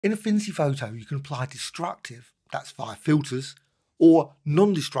In Affinity Photo, you can apply destructive, that's via filters, or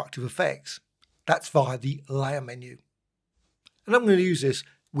non-destructive effects, that's via the layer menu. And I'm going to use this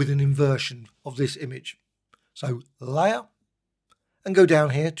with an inversion of this image. So layer, and go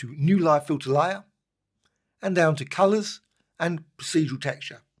down here to new live filter layer, and down to colors and procedural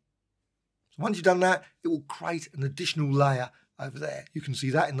texture. So once you've done that, it will create an additional layer over there. You can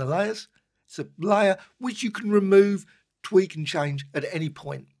see that in the layers. It's a layer which you can remove, tweak and change at any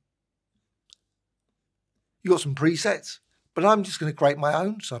point. You've got some presets, but I'm just going to create my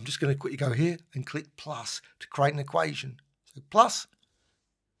own. So I'm just going to quickly go here and click plus to create an equation. So plus,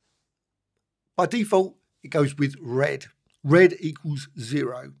 by default, it goes with red. Red equals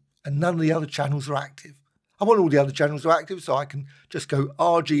 0, and none of the other channels are active. I want all the other channels to be active, so I can just go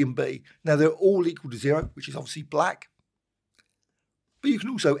R, G and B. Now they're all equal to 0, which is obviously black. But you can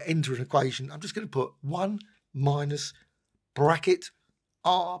also enter an equation. I'm just going to put 1 minus bracket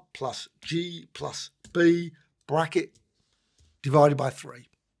R plus G plus B bracket divided by 3.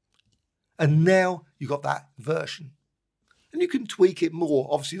 And now you've got that version. And you can tweak it more.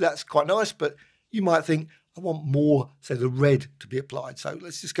 Obviously that's quite nice, but you might think, I want more, say the red to be applied. So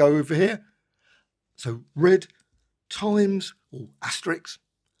let's just go over here. So red times, or asterisk,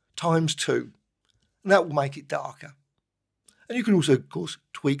 times 2. And that will make it darker. And you can also, of course,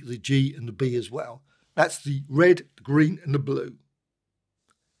 tweak the G and the B as well. That's the red, the green and the blue.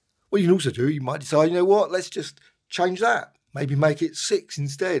 What you can also do, you might decide, you know what, let's just change that. Maybe make it 6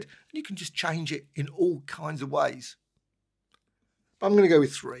 instead. And you can just change it in all kinds of ways. But I'm going to go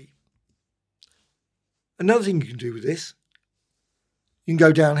with 3. Another thing you can do with this, you can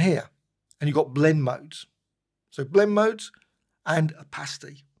go down here and you've got blend modes. So blend modes and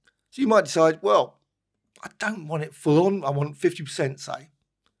opacity. So you might decide, well, I don't want it full on. I want 50%, say.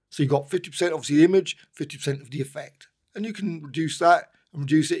 So you've got 50% obviously the image, 50% of the effect. And you can reduce that and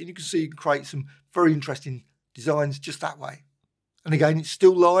reduce it. And you can see you can create some very interesting designs just that way. And again, it's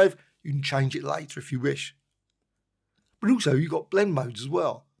still live. You can change it later if you wish. But also you've got blend modes as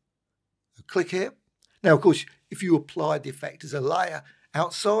well. So click here. Now, of course, if you applied the effect as a layer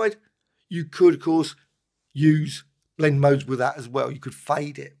outside, you could, of course, use blend modes with that as well. You could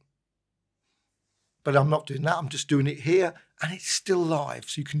fade it. But I'm not doing that. I'm just doing it here, and it's still live,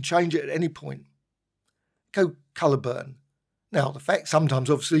 so you can change it at any point. Go color burn. Now, the effect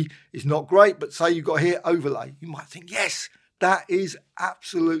sometimes, obviously, is not great, but say you've got here overlay. You might think, yes, that is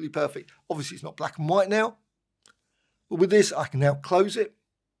absolutely perfect. Obviously, it's not black and white now. But with this, I can now close it.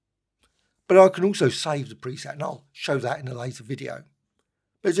 But I can also save the preset, and I'll show that in a later video.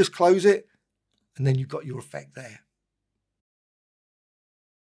 But just close it, and then you've got your effect there.